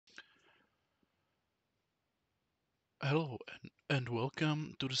Hello and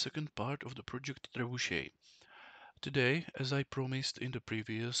welcome to the second part of the project Trebuchet. Today, as I promised in the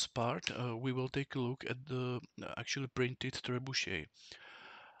previous part, we will take a look at the actually printed Trebuchet.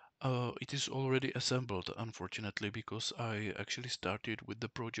 It is already assembled, unfortunately, because I actually started with the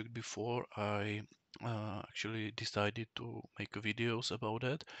project before I actually decided to make videos about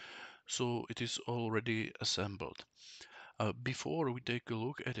it, so it is already assembled. Before we take a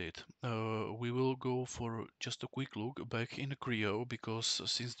look at it, we will go for just a quick look back in Creo because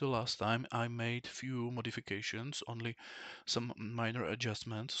since the last time I made few modifications, only some minor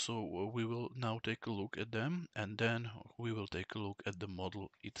adjustments, so we will now take a look at them and then we will take a look at the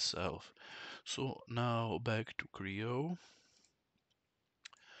model itself. So now back to Creo.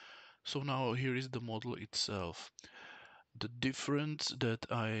 So now here is the model itself. The difference that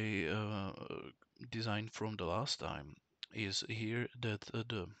I designed from the last time is here that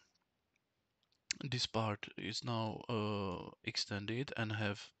the this part is now extended and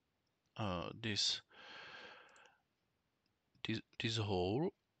have this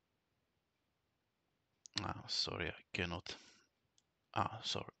hole. Sorry, I cannot.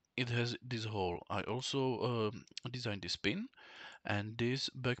 Sorry. It has this hole. I also designed this pin, and this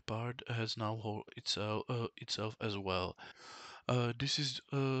back part has now hole itself as well. This is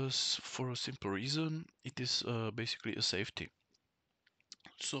for a simple reason. It is basically a safety,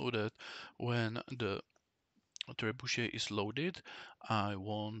 so that when the trebuchet is loaded, I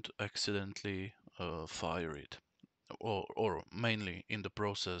won't accidentally fire it, or mainly in the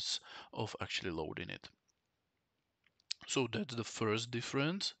process of actually loading it. So that's the first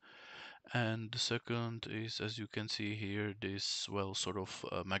difference. And the second is, as you can see here, this, well, sort of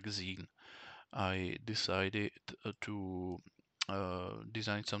magazine. I decided to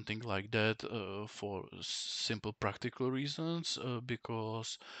design something like that for simple practical reasons,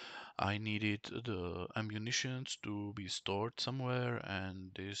 because I needed the ammunitions to be stored somewhere,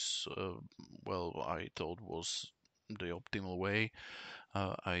 and this, well, I thought was the optimal way.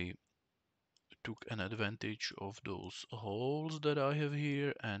 I took an advantage of those holes that I have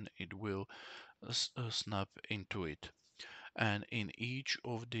here, and it will snap into it. And in each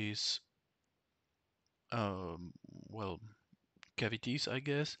of these, well, cavities, I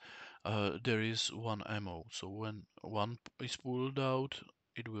guess, there is one ammo. So when one is pulled out,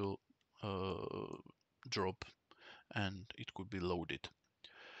 it will drop and it could be loaded.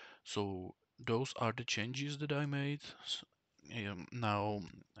 So those are the changes that I made. Now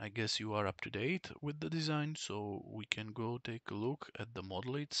I guess you are up to date with the design, so we can go take a look at the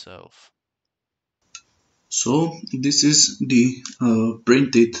model itself. So this is the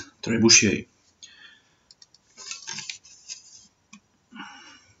printed trebuchet.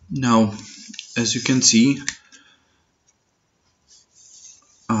 Now, as you can see,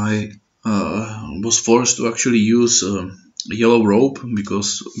 I was forced to actually use a yellow rope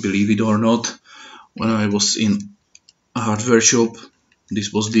because, believe it or not, when I was in a hardware shop,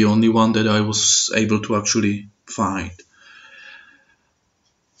 this was the only one that I was able to actually find.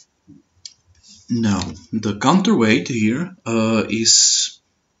 Now, the counterweight here is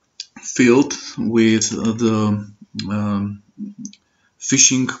filled with the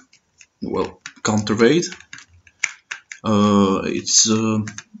fishing, well, counterweight. It's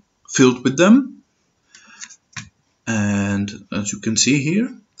filled with them, and as you can see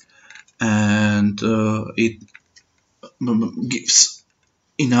here, and it gives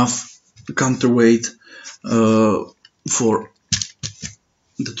enough counterweight for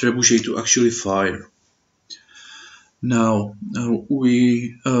the trebuchet to actually fire. Now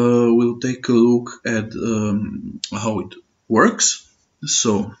we will take a look at how it works.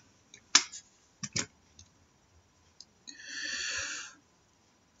 So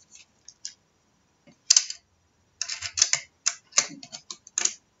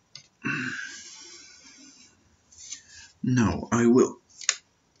now I will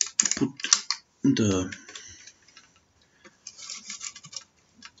put the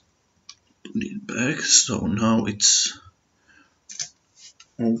put it back. So now it's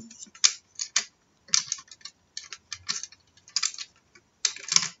all.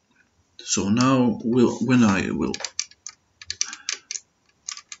 So now when I will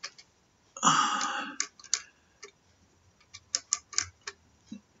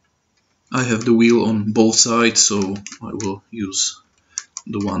I have the wheel on both sides, so I will use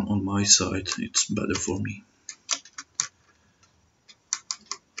the one on my side. It's better for me.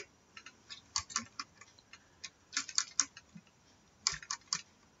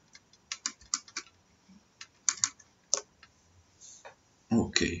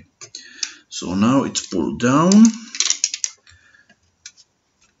 Okay, so now it's pulled down,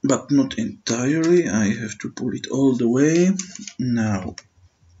 but not entirely. I have to pull it all the way. Now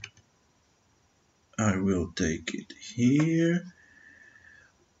I will take it here,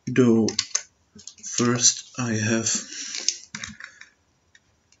 though first I have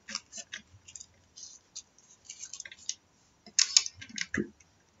to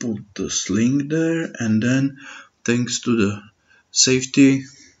put the sling there, and then thanks to the safety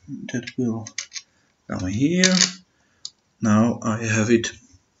that will come here, now I have it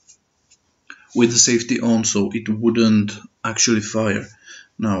with the safety on so it wouldn't actually fire.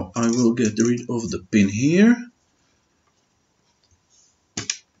 Now I will get rid of the pin here,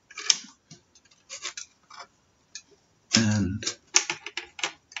 and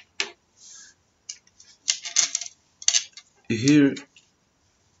here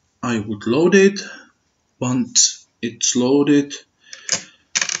I would load it. Once it's loaded,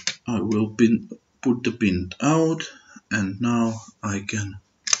 I will put the pin out, and now I can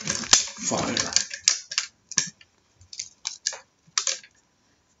fire.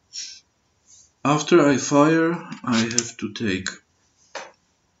 After I fire, I have to take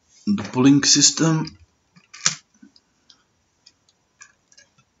the pulling system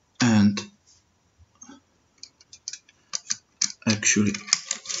and actually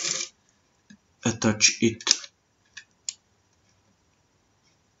attach it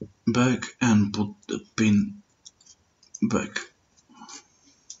back and put the pin back.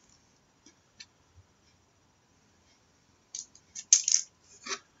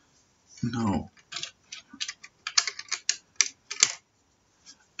 Now,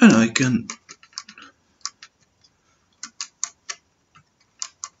 and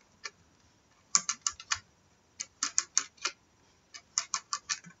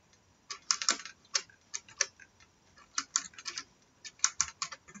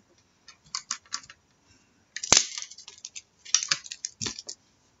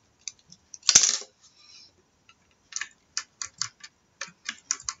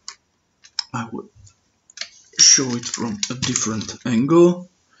I will show it from a different angle.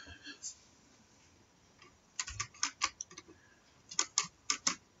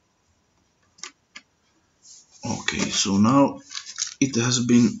 Okay, so now it has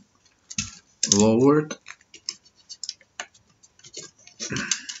been lowered.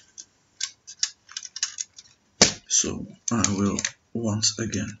 So I will once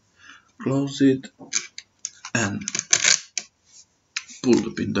again close it and pull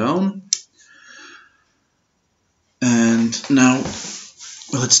the pin down. And now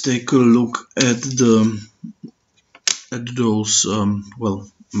let's take a look at those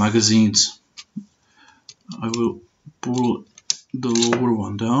magazines. I will pull the lower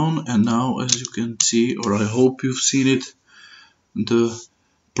one down, and now, as you can see, or I hope you've seen it, the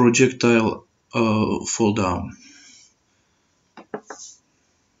projectile fall down.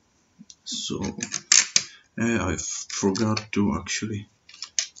 So I forgot to actually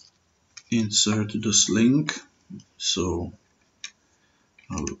insert the sling, so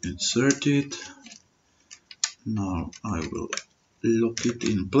I will insert it. Now I will lock it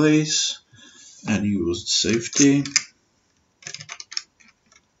in place and use safety.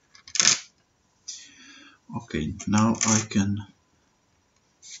 Okay, now I can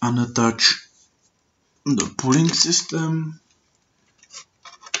unattach the pulling system.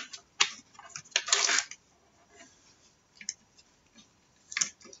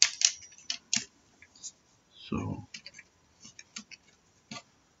 So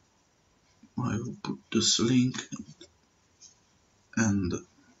I will put the sling and the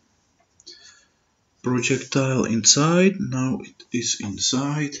projectile inside. Now it is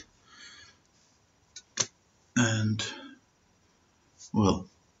inside, and well,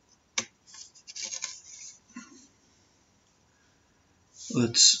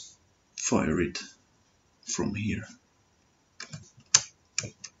 let's fire it from here.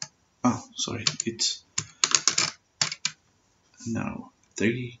 Oh, sorry, it's now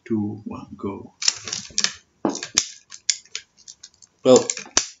 3, 2, 1, go. Well,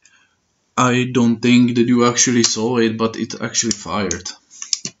 I don't think that you actually saw it, but it actually fired.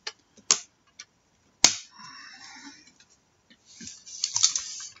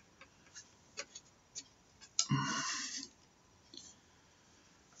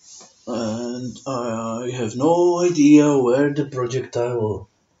 And I have no idea where the projectile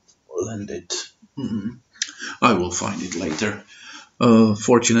landed. I will find it later.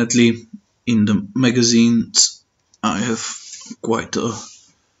 Fortunately, in the magazines, I have quite a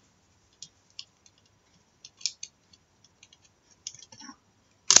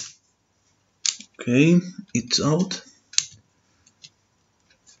okay, it's out.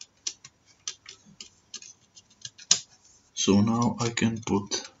 So now I can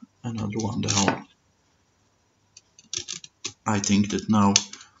put another one down. I think that now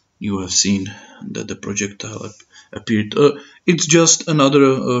you have seen that the projectile appeared. It's just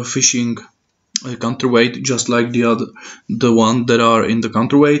another fishing counterweight, just like the one that are in the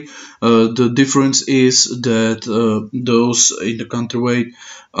counterweight. The difference is that those in the counterweight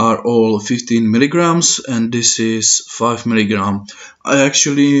are all 15 milligrams, and this is 5 milligram. I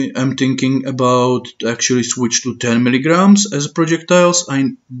actually am thinking about actually switch to 10 milligrams as projectiles.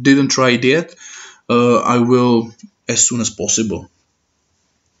 I didn't try it yet. I will as soon as possible.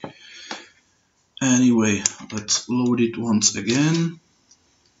 Anyway, let's load it once again,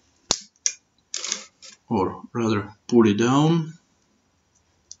 or rather pull it down.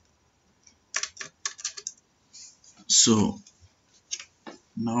 So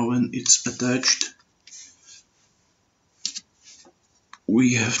now when it's attached,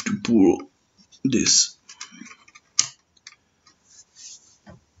 we have to pull this,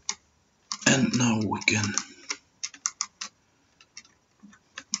 and now we can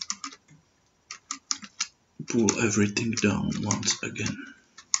pull everything down once again.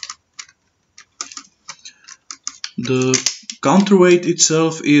 The counterweight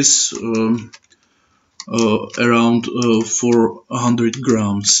itself is around 400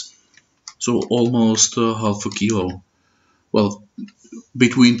 grams, so almost half a kilo. Well,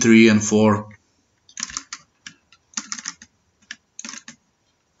 between 3 and 4.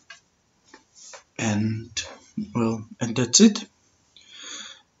 And well, and that's it.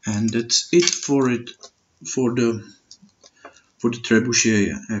 And that's it for the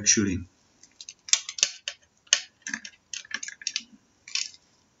trebuchet actually.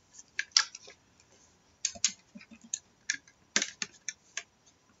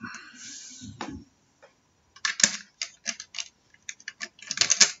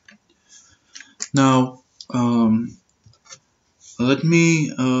 Now let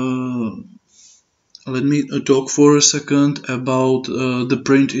me talk for a second about the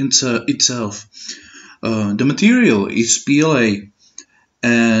print itself. The material is PLA,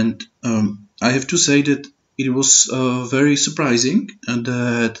 and I have to say that it was very surprising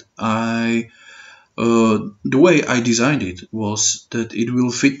that the way I designed it was that it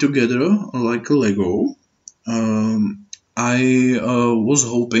will fit together like a Lego. I was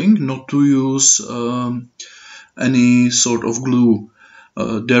hoping not to use any sort of glue.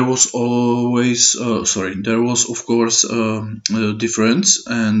 There was of course a difference,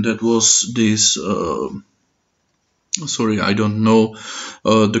 and that was this. I don't know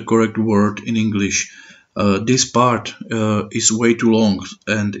the correct word in English. This part is way too long,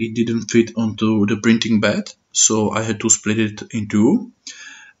 and it didn't fit onto the printing bed, so I had to split it in two,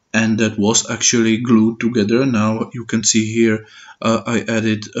 and that was actually glued together. Now you can see here I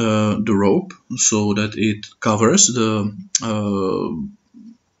added the rope so that it covers the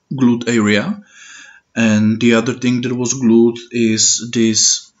glued area, and the other thing that was glued is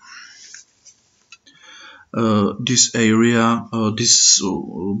this area, this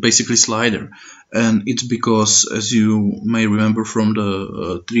basically slider, and it's because, as you may remember from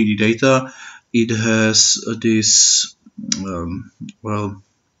the 3D data, it has this well,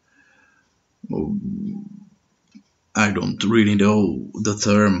 I don't really know the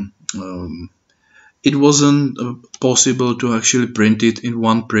term. It wasn't possible to actually print it in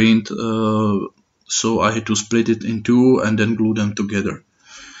one print, so I had to split it in two and then glue them together.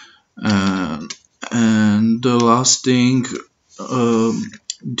 And the last thing,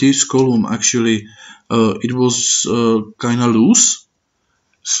 this column actually, it was kind of loose,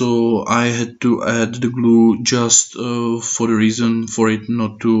 so I had to add the glue just for the reason for it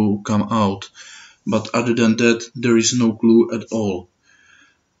not to come out. But other than that, there is no glue at all.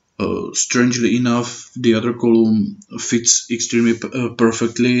 Strangely enough, the other column fits extremely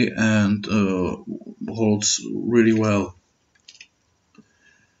perfectly and holds really well.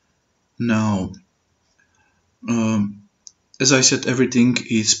 Now, as I said, everything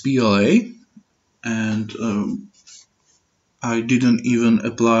is PLA, and I didn't even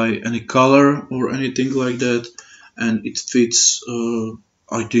apply any color or anything like that, and it fits,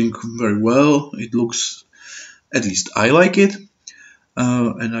 I think, very well. It looks, at least I like it,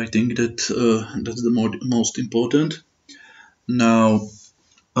 and I think that that's the most important. Now,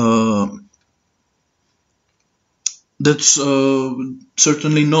 that's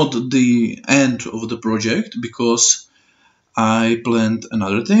certainly not the end of the project, because I planned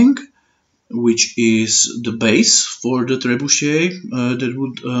another thing, which is the base for the trebuchet that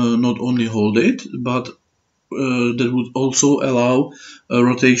would not only hold it, but that would also allow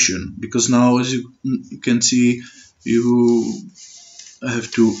rotation. Because now, as you can see, you have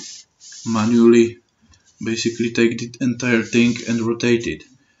to manually basically take the entire thing and rotate it.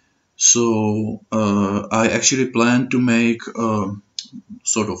 So I actually plan to make a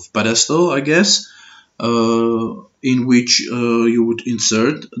sort of pedestal, I guess, in which you would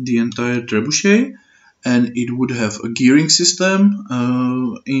insert the entire trebuchet, and it would have a gearing system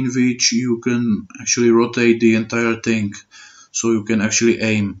in which you can actually rotate the entire thing, so you can actually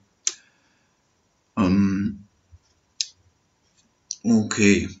aim. Um,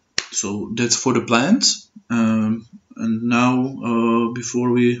 okay, so that's for the plans. And now, before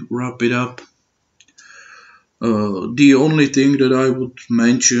we wrap it up, the only thing that I would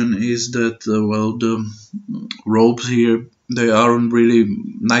mention is that, well, the ropes here, they aren't really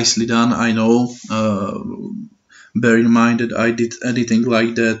nicely done, I know. Bear in mind that I did anything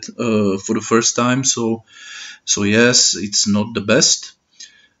like that for the first time, so yes, it's not the best,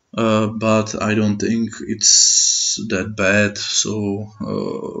 but I don't think it's that bad,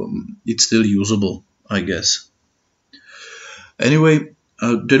 so it's still usable, I guess. Anyway,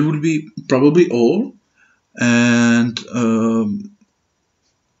 that would be probably all, and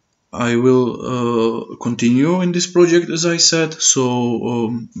I will continue in this project, as I said,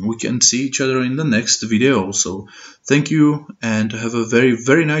 so we can see each other in the next video. So thank you and have a very,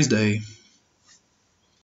 very nice day.